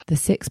The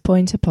 6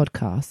 Pointer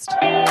Podcast.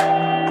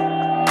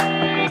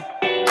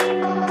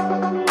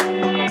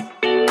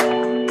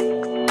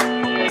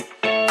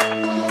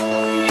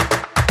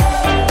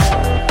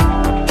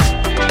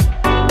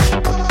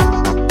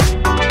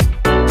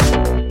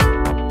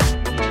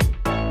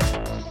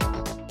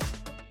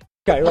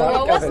 Okay, right.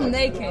 I wasn't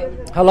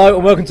naked. Hello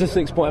and welcome to the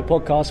 6 Pointer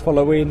Podcast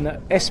following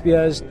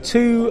Esbjerg's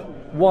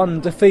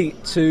 2-1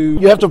 defeat to...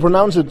 You have to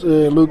pronounce it,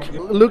 Luke.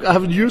 Luke, I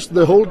have used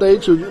the whole day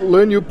to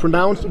learn you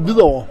pronounce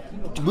Hvidovre.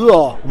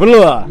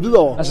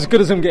 Hvidovre. That's as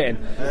good as I'm getting.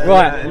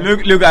 Right.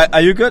 Luke,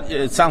 are you good?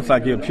 It sounds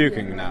like you're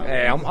puking now.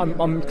 Yeah,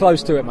 I'm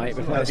close to it, mate.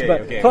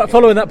 Okay.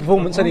 Following that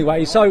performance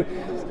anyway, so...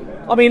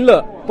 I mean,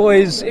 look,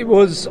 boys,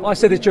 I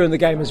said it during the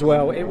game as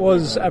well, it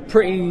was a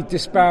pretty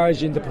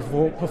disparaging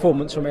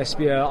performance from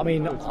Esbjerg. I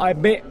mean, I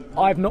admit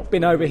I've not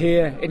been over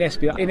here in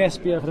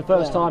Esbjerg for the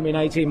first time in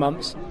 18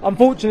 months.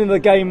 Unfortunately, the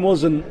game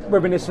wasn't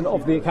reminiscent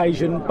of the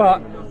occasion,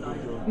 but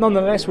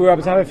nonetheless, we were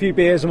able to have a few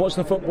beers and watch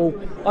the football.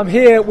 I'm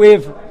here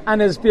with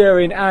Anders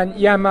Bjørn and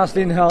Jan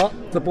Maslinhart,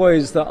 the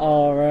boys that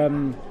are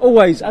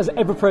always, as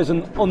ever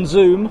present, on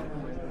Zoom,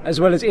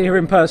 as well as here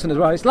in person as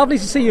well. It's lovely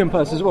to see you in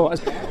person as well.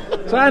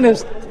 So,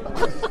 Anders...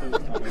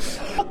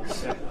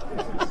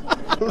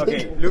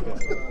 Okay, Luke,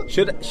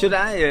 should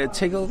I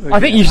take over? I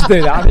think you should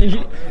do that.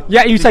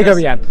 You take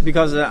over, Jan.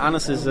 Because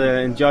Anders is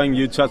enjoying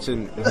you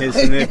touching his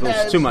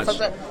nipples too much.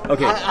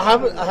 Okay.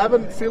 I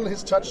haven't felt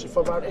his touch for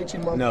about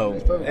 18 months. No.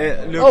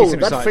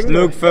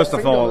 Luke, first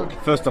of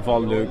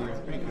all, Luke,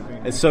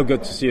 it's so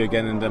good to see you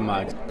again in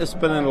Denmark. It's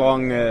been a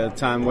long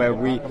time where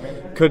we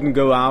couldn't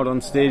go out on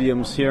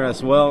stadiums here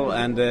as well,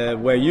 and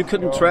where you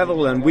couldn't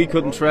travel and we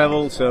couldn't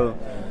travel,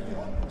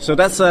 So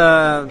that's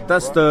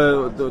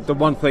the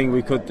one thing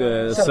we could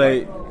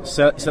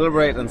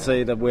celebrate and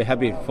say that we're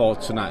happy for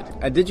tonight.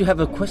 Did you have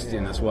a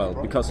question as well?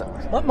 Because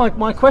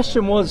my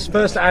question was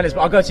first to Anders,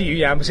 but I'll go to you,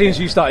 Jan. As soon as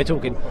you started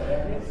talking,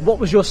 what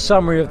was your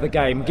summary of the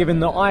game?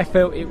 Given that I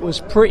felt it was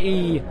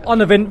pretty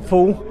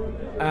uneventful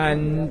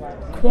and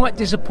quite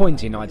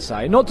disappointing, I'd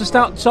say. Not to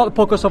start the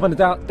podcast off on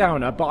a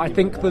downer, but I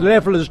think the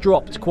level has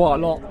dropped quite a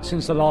lot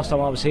since the last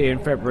time I was here in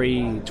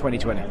February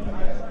 2020.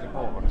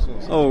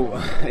 Oh,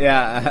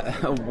 yeah,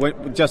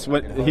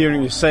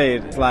 hearing you say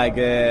it, it's like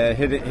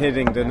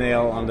hitting the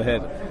nail on the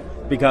head.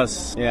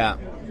 Because, yeah,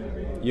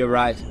 you're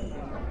right.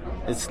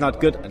 It's not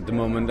good at the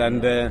moment.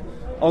 And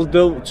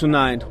although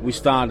tonight we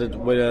started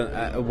with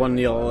a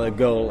 1-0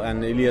 goal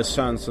and Elias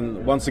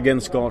Sørensen once again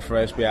scored for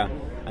Esbjerg,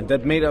 and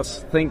that made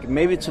us think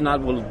maybe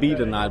tonight will be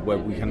the night where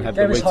we can have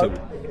the way to...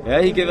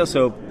 Yeah, he gave us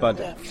hope, but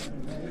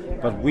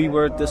we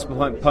were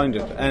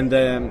disappointed, and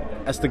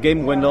as the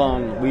game went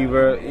on, we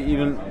were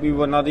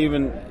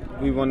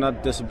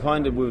not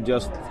disappointed. We were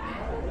just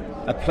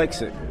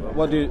aplexic.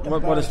 What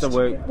is the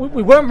word?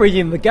 We weren't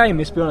really in the game.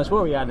 Let's be honest,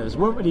 were we, Anders?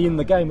 We weren't really in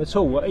the game at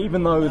all.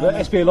 Even though the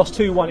Esbjerg lost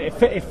 2-1,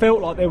 it felt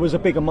like there was a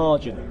bigger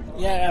margin.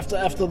 Yeah,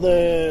 after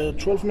the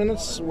 12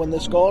 minutes when they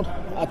scored,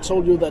 I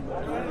told you that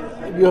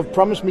you have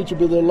promised me to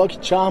be the lucky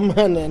charm,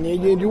 and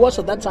you was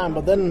at that time.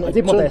 But then I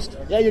did my best.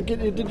 Yeah, you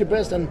did your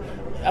best, and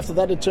after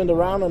that it turned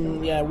around,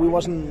 and yeah, we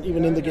wasn't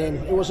even in the game.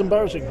 It was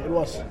embarrassing. It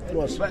was.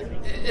 But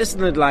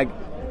isn't it like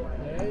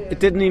it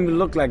didn't even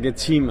look like a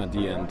team at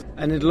the end,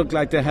 and it looked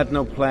like they had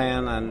no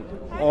plan and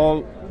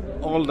all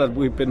that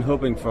we've been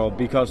hoping for,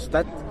 because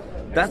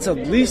that's at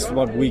least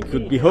what we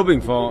could be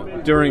hoping for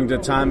during the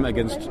time we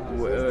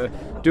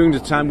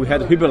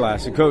had Hvidovre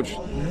as a coach.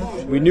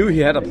 We knew he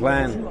had a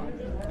plan,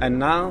 and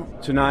now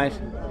tonight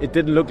it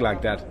didn't look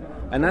like that.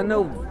 And I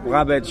know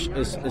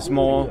Rabec is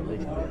more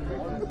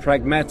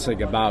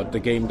pragmatic about the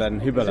game than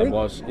Hvidovre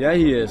was. Yeah,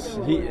 he is.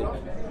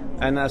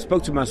 And I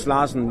spoke to Mads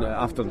Larsen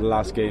after the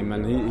last game,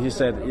 and he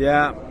said,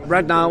 yeah,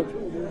 right now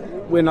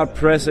we're not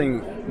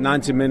pressing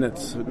 90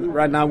 minutes.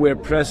 Right now we're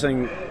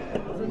pressing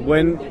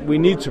when we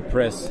need to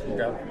press.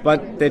 Okay.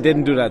 But they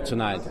didn't do that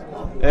tonight.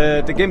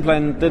 The game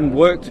plan didn't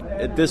work.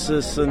 This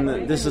is an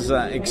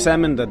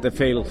examine that they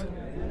failed.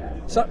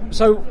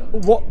 So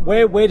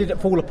where did it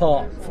fall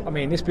apart? I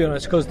mean, let's be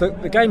honest, because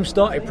the game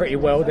started pretty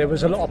well. There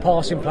was a lot of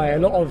passing play, a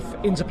lot of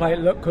interplay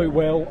that looked quite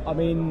well. I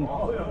mean,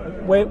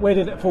 where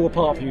did it fall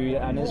apart for you,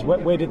 Anders?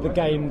 Where did the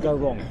game go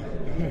wrong?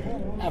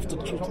 After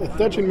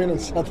 13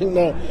 minutes, I think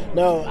no,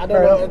 I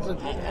don't know.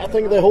 I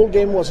think the whole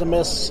game was a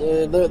mess.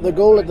 The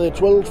goal at the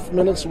 12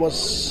 minutes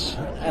was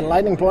a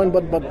lighting point,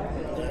 but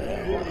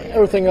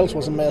everything else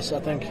was a mess,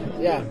 I think.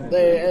 Yeah,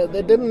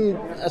 they didn't,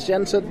 as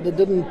Jan said, they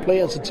didn't play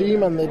as a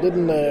team, and they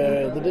didn't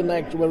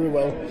act very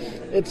well.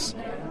 It's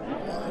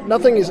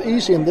nothing is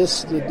easy in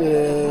this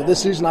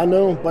season, I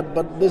know, but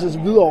this is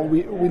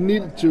Hvidovre. We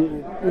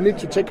need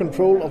to take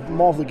control of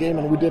more of the game,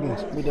 and we didn't.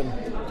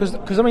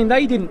 Because I mean,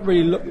 they didn't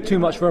really look too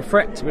much for a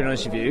threat, to be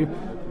honest with you.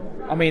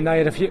 I mean,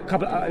 they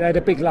had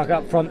a big lug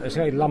up front that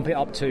they lump it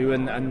up to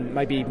and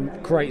maybe even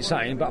create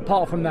something. But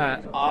apart from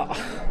that,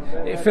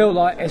 it felt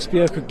like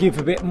Esbjerg could give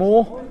a bit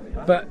more,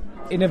 but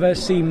it never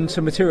seemed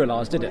to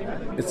materialise, did it?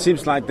 It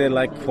seems like they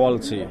lack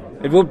quality.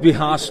 It would be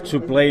harsh to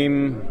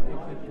blame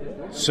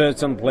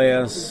certain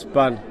players,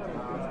 but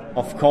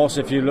of course,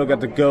 if you look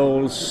at the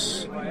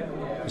goals,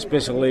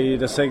 especially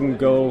the second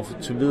goal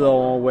to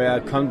Hvidovre,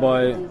 where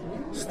Conboy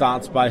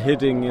starts by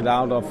hitting it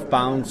out of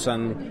bounds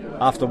and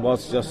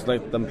afterwards just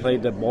let them play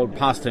the ball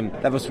past him.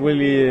 That was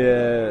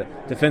really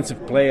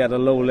defensive play at a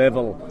low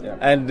level. Yeah.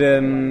 And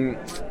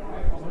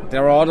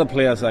there are other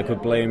players I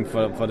could blame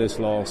for this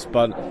loss,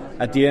 but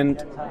at the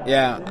end,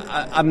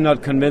 I'm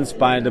not convinced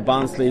by the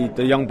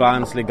young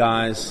Barnsley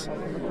guys,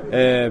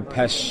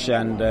 Pesh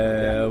and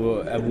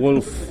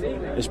Wolf,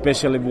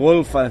 especially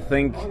Wolf. I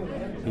think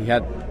he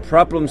had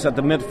problems at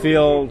the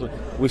midfield.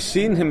 We've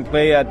seen him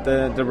play at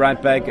the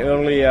right back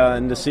earlier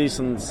in the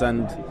seasons,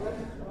 and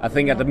I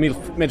think at the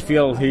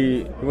midfield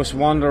he was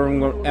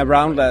wandering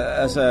around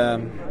as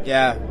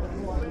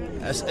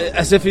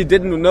if he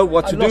didn't know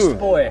what to do. Lost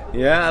boy.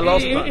 Yeah, a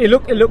lost boy. It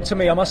looked to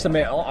me, I must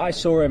admit, I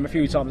saw him a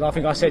few times. I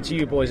think I said to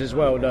you boys as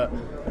well that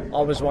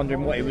I was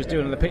wondering what he was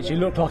doing on the pitch. He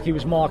looked like he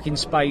was marking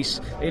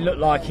space. It looked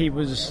like he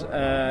was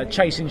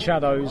chasing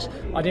shadows.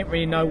 I didn't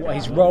really know what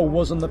his role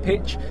was on the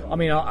pitch. I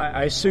mean,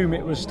 I assume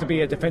it was to be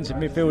a defensive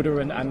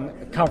midfielder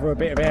and cover a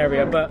bit of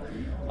area, but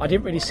I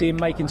didn't really see him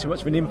making too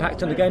much of an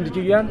impact on the game. Did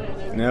you, Jan?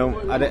 No,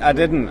 I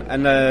didn't.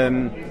 And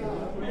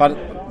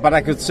but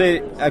I could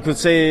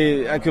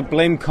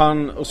blame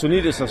Con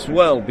Osunides as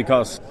well,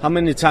 because how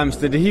many times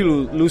did he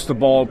lose the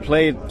ball,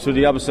 play it to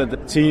the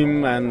opposite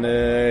team, and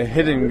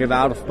hitting it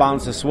out of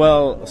bounds as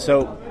well?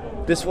 So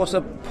this was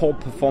a poor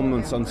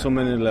performance on so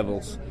many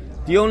levels.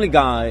 The only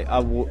guy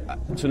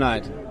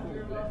tonight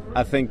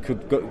I think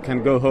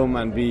can go home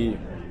and be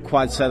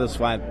quite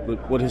satisfied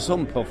with his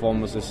own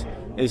performances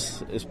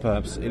is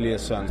perhaps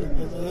Eliasson,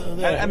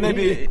 and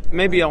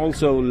maybe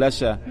also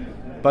Lesja,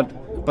 but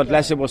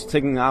Lesja was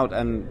taken out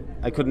and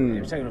I couldn't.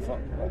 He was taken off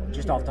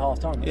just after half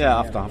time. Yeah,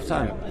 after half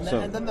time.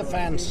 And then the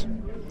fans.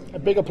 A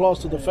big applause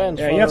to the fans.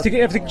 Yeah, you have to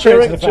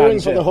cheering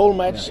for the whole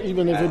match,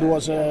 even if it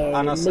was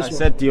I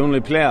said the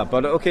only player,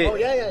 but okay. Oh,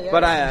 yeah.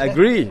 But I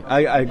agree.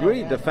 I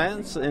agree. The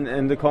fans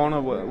in the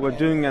corner were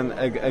doing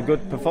a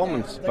good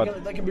performance.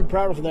 They can be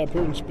proud of their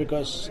appearance,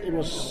 because it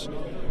was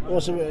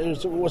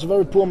a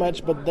very poor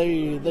match, but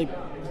they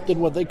did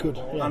what they could.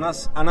 Yeah.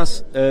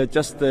 Anders,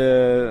 just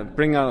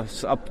bring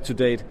us up to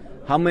date.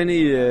 How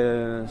many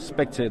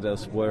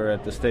spectators were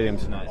at the stadium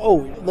tonight?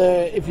 Oh,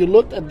 if you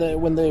looked at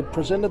when they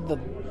presented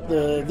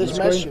this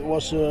match,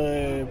 was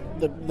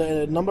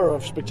the number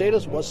of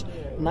spectators was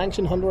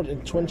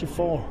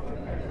 1,924.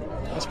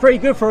 That's pretty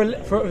good for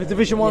a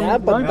Division 1. Yeah,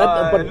 but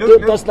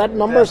does that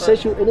number say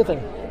you anything?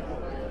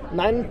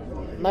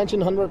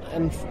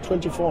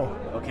 1,924.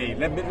 Okay,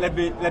 let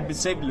me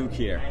save Luke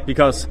here,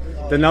 because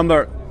the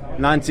number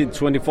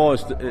 1924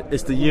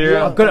 is the year.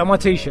 Yeah, I've got it on my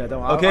T-shirt.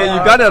 Don't I? Okay, you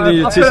got it on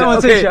your T-shirt. I've got it on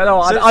my T-shirt.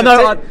 No, I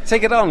know.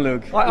 Take it on,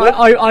 Luke.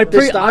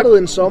 They started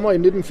in summer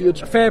in didn't feel.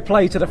 Fair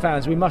play to the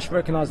fans. We must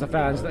recognise the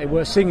fans. They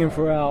were singing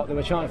throughout. They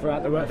were chanting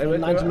throughout. They were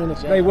 90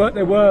 minutes. Yeah.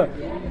 They were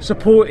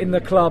supporting the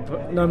club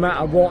no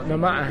matter what. No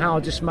matter how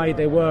dismayed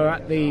they were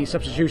at the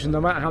substitution. No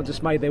matter how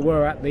dismayed they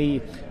were at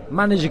the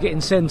manager getting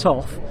sent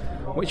off,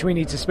 which we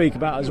need to speak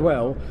about as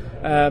well.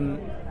 And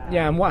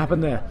what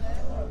happened there?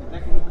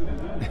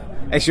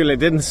 Actually, I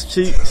didn't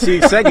see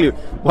exactly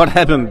what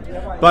happened,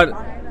 but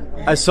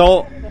I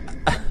saw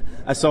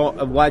a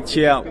white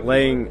chair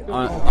laying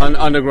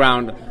on the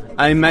ground.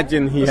 I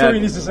imagine he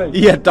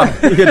had done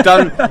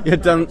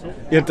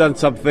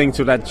something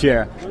to that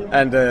chair,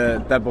 and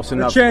that was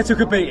enough. The chair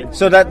took a beating.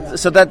 So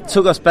that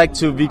took us back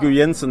to Viggo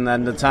Jensen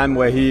and the time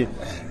where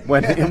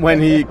when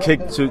he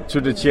kicked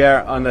to the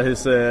chair under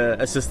his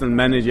assistant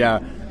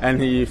manager,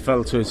 and he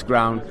fell to his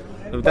ground.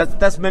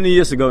 That's many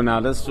years ago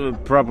now. That's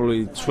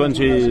probably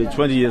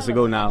 20 years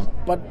ago now.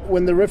 But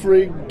when the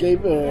referee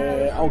gave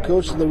our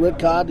coach the red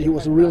card, he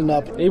was a real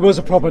knob. He was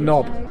a proper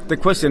knob. The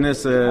question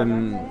is,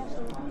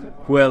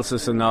 who else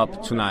is a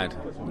knob tonight?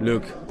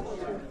 Luke.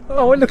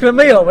 Oh, we're looking at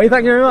me, aren't we?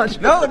 Thank you very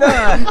much. No.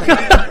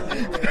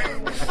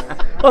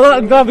 Well,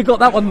 I'm glad we got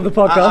that one on the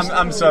podcast.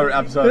 I'm sorry.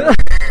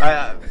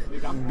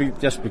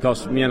 Just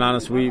because me and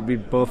Anders, we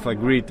both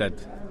agreed that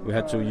we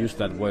had to use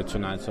that word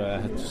tonight, so I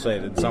had to say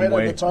it in some way. We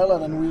met at the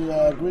toilet and we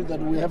agreed that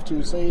we have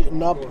to say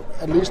knob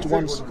at least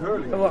once.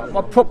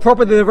 Well,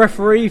 probably the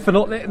referee for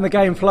not letting the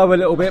game flow a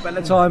little bit at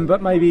the time,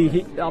 but maybe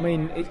we're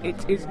going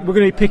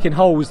to be picking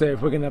holes there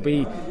if we're going to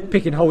be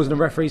picking holes in the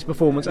referee's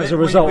performance as a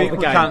result of the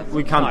game.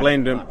 We can't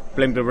blame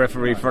the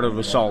referee for the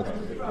result.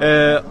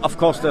 Of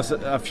course, there's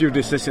a few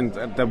decisions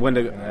that went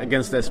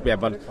against Esbjerg,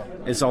 but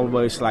it's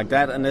always like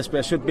that, and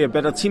Esbjerg should be a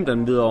better team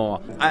than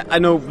Hvidovre. I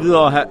know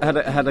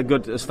Hvidovre had a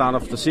good start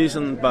of the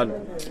season, but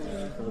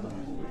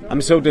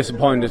I'm so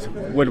disappointed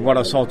with what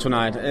I saw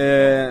tonight.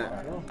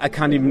 I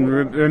can't even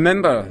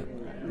remember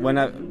when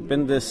I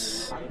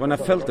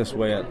felt this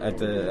way at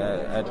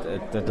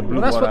the Blue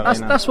Water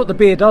Arena. That's what the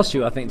beer does to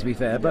you, I think. To be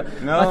fair, but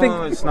no, I think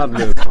it's not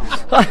Luke.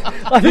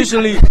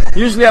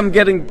 Usually I'm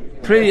getting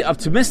pretty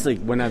optimistic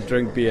when I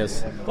drink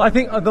beers. Well, I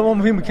think the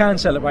one thing we can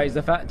celebrate is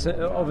the fact that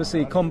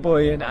obviously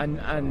Conboy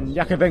and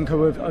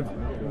Yakovenko have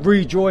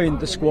rejoined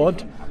the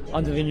squad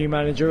under the new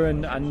manager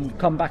and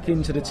come back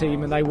into the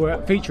team, and they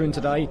were featuring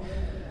today.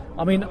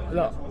 I mean,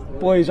 look,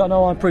 boys, I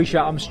know I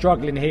appreciate I'm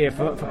struggling here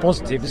for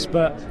positives,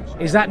 but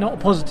is that not a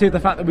positive, the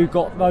fact that we've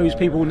got those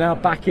people now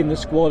back in the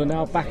squad and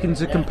now back in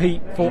to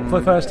compete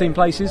for first team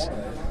places?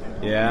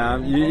 Yeah,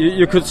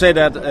 you could say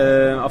that.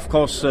 Of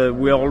course,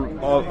 we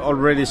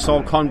already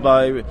saw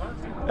Conboy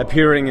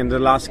appearing in the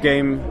last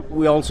game.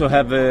 We also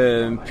have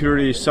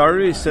Puri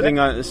Sorry sitting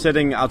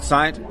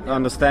outside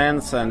on the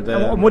stands. And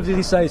what did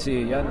he say to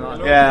you?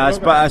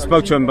 I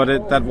spoke to him,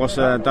 but that was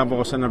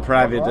in a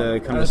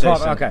private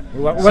conversation. Okay,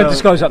 we won't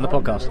disclose that in the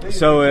podcast.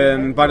 So,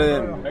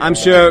 I'm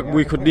sure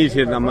we could need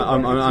him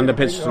on the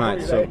pitch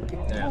tonight. So.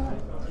 Yeah.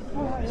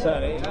 So,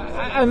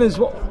 and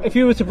if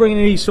you were to bring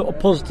any sort of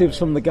positives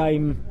from the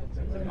game,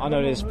 I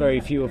know there's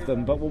very few of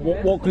them, but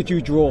what could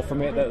you draw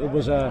from it that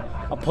was a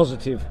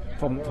positive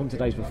from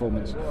today's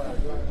performance?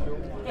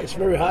 It's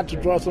very hard to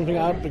draw something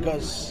out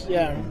because,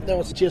 there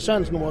was Thea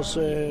Sørensen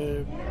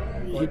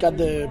he got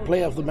the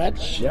player of the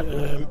match,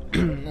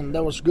 and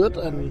that was good.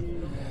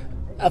 And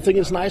I think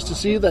it's nice to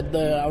see that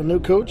our new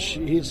coach,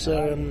 we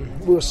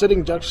were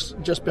sitting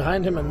just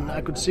behind him, and I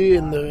could see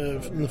in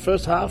the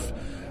first half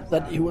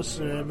that he was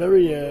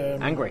very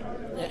angry,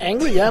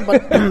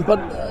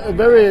 but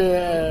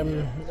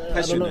very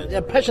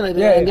passionate,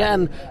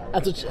 and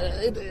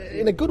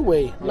in a good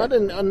way, not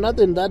in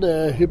that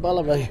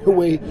Hybala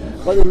way,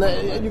 but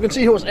you can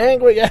see he was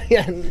angry,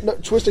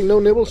 twisting no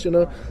nibbles,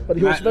 but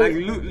he was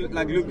very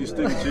like Luke used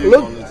to do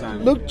all the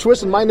time. Luke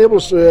twisted my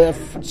nibbles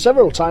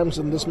several times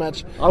in this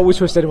match. I always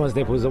twist anyone's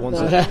nipples at once.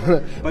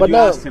 But you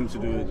asked him to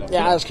do it.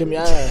 Yeah, I asked him.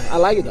 Yeah, I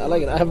like it.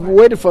 I have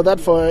waited for that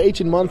for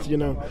 18 months,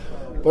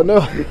 But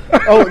no,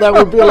 there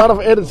will be a lot of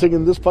editing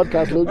in this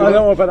podcast, Luke. I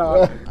know, but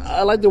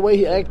I like the way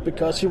he acted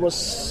because he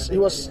was.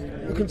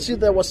 You can see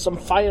there was some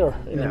fire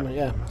in him.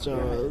 Yeah.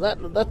 So that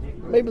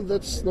maybe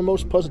that's the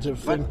most positive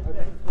thing.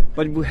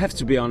 But we have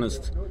to be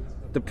honest.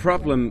 The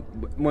problem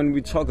when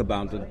we talk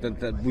about it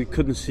that we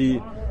couldn't see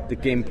the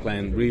game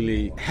plan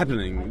really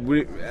happening.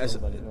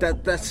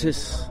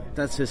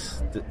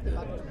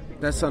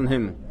 That's on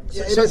him.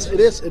 Yeah, it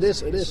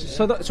is.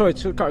 So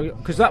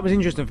because that was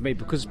interesting for me,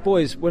 because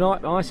boys, when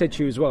I said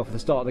to you as well for the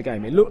start of the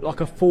game, it looked like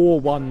a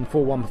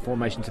 4-1-4-1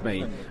 formation to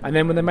me, and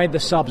then when they made the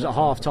subs at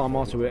half time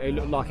after it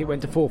looked like it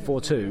went to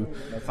 4-4-2.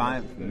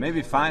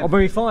 Maybe 5. Or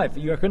maybe 5.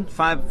 You reckon?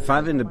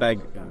 5 in the bag.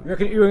 You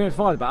reckon you were going to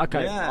 5 back?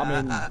 Okay. Yeah,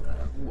 I mean,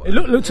 it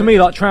looked to me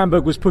like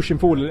Tranberg was pushing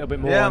forward a little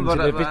bit more into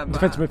the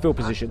defensive midfield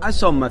position. I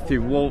saw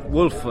Matthew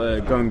Wolf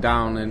going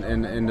down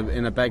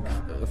in a back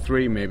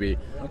 3 maybe.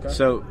 Okay.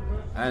 So.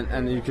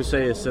 And you could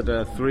say, is it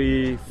a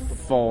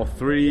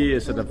 3-4-3?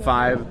 Is it a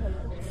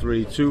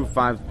 5-3-2,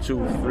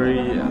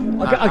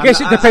 5-2-3? I guess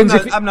it depends.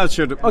 I'm not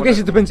sure. I guess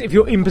it depends if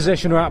you're in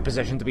possession or out of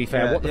possession. To be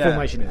fair, what the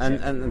formation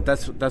is. And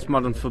that's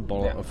modern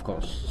football, of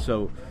course.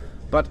 So,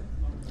 but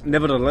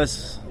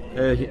nevertheless,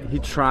 he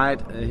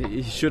tried.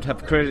 He should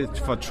have credit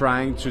for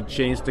trying to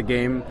change the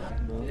game.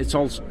 It's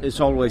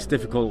always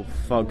difficult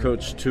for a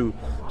coach to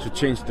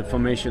change the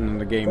formation in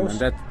the game, and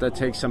that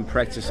takes some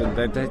practice, and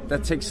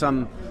that takes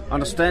some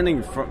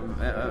understanding. From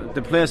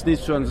the players need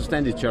to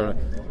understand each other,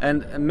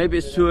 and maybe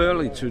it's too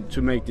early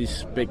to make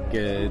these big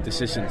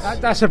decisions.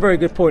 That's a very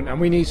good point, and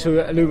we need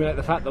to illuminate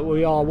the fact that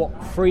we are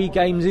 3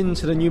 games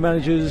into the new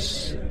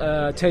manager's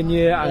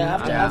tenure, and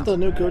after the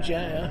new coach,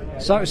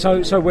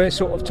 So we're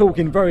sort of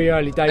talking very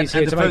early days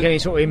here to make any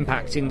sort of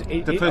impact in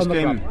the first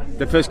game. club.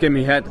 The first game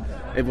he had,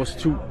 it was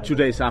two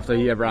days after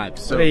he arrived.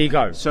 So there you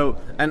go. So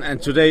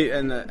and today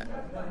and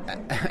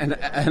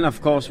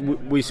of course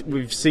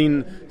we've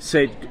seen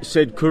Sead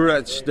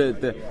Kurac,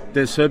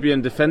 the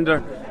Serbian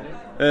defender,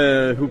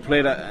 who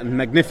played a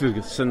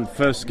magnificent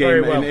first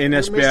game in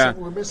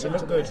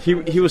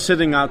Esbjerg. He was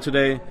sitting out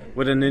today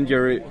with an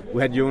injury.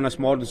 We had Jonas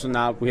Mortensen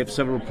out. We have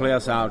several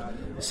players out.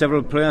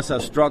 Several players are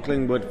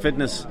struggling with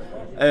fitness.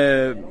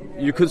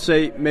 You could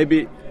say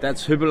maybe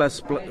that's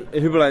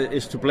Hybala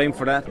is to blame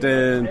for that.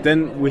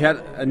 Then we had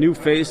a new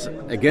face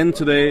again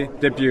today,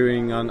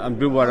 debuting on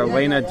Blue Water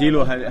Arena,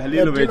 Dilo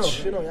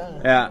Halilovic.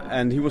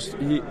 And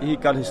he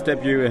got his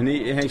debut, and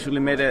he actually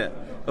made a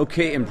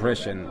okay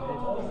impression.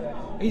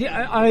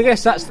 I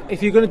guess that's,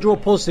 if you're going to draw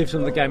positives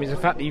from the game, is the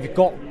fact that you've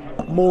got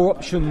more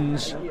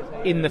options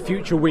in the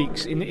future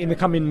weeks, in the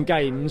coming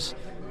games.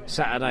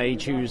 Saturday,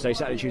 Tuesday.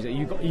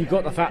 You've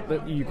got the fact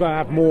that you've got to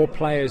have more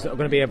players that are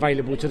going to be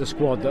available to the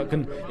squad that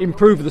can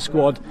improve the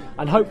squad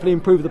and hopefully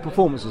improve the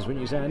performances,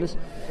 wouldn't you say, Anders?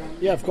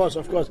 Yeah, of course.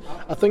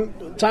 I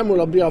think time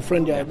will be our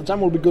friend. The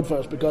time will be good for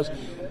us because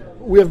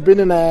we have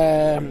been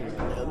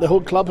the whole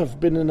club have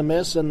been in a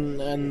mess,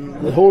 and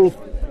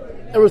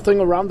everything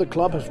around the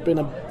club has been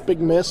a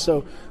big mess.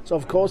 So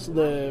of course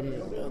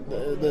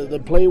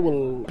the play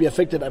will be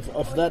affected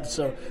of that.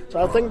 So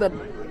I think that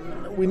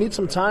we need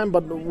some time,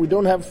 but we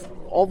don't have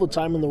all the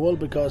time in the world,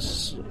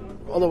 because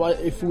otherwise,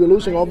 if we're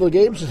losing all the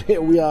games,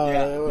 we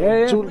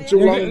are too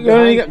long. You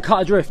only get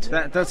cut adrift.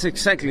 That's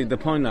exactly the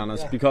point,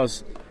 Anders,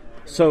 because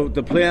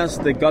the players,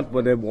 they got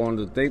what they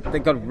wanted. They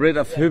got rid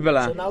of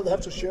Hybala. So now they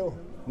have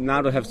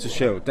to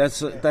show.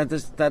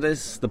 That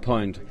is the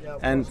point.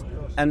 And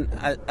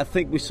I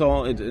think we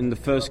saw it in the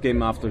first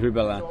game after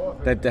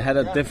Hybala, that they had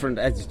a different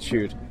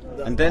attitude.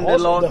 And then they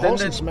lost. The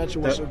Horsens match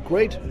was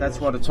great. That's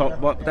what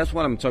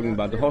I'm talking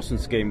about. The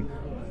Horsens game,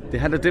 they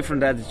had a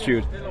different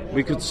attitude.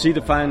 We could see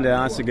the fire in their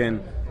eyes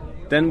again.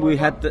 Then we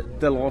had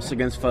the loss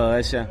against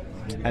Fredericia,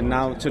 and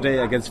now today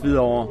against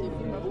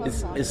Hvidovre.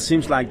 It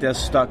seems like they're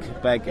stuck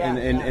back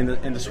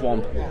in the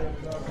swamp.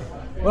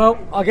 Well,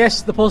 I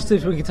guess the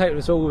positives we can take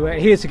with us all, we're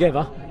here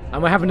together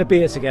and we're having a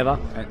beer together,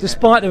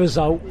 despite the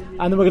result, and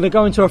then we're going to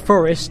go into a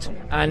forest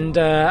and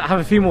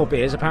have a few more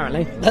beers,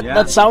 apparently.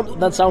 That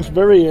sounds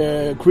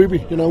very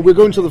creepy. We're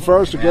going to the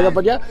forest together.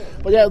 But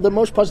yeah, the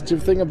most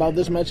positive thing about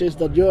this match is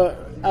that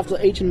after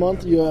 18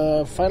 months,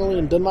 you're finally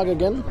in Denmark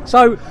again.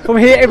 So, from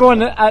here,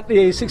 everyone at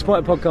the 6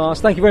 Pointer Podcast,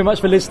 thank you very much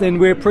for listening.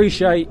 We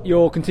appreciate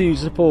your continued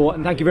support,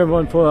 and thank you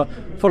everyone for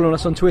following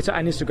us on Twitter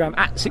and Instagram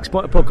at 6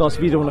 Pointer Podcast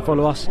if you don't want to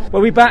follow us.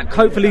 We'll be back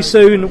hopefully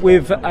soon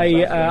with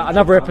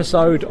another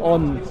episode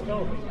on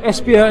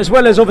Esbjerg, as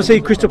well as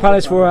obviously Crystal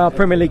Palace for our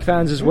Premier League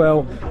fans as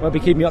well. We'll be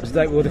keeping you up to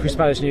date with all the Crystal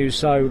Palace news.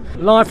 So,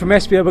 live from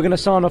Esbjerg, we're going to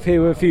sign off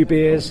here with a few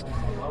beers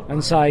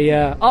and say,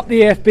 up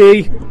the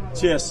FB.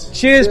 Cheers.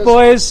 Cheers,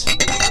 boys.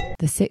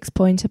 The 6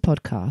 Pointer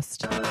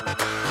Podcast.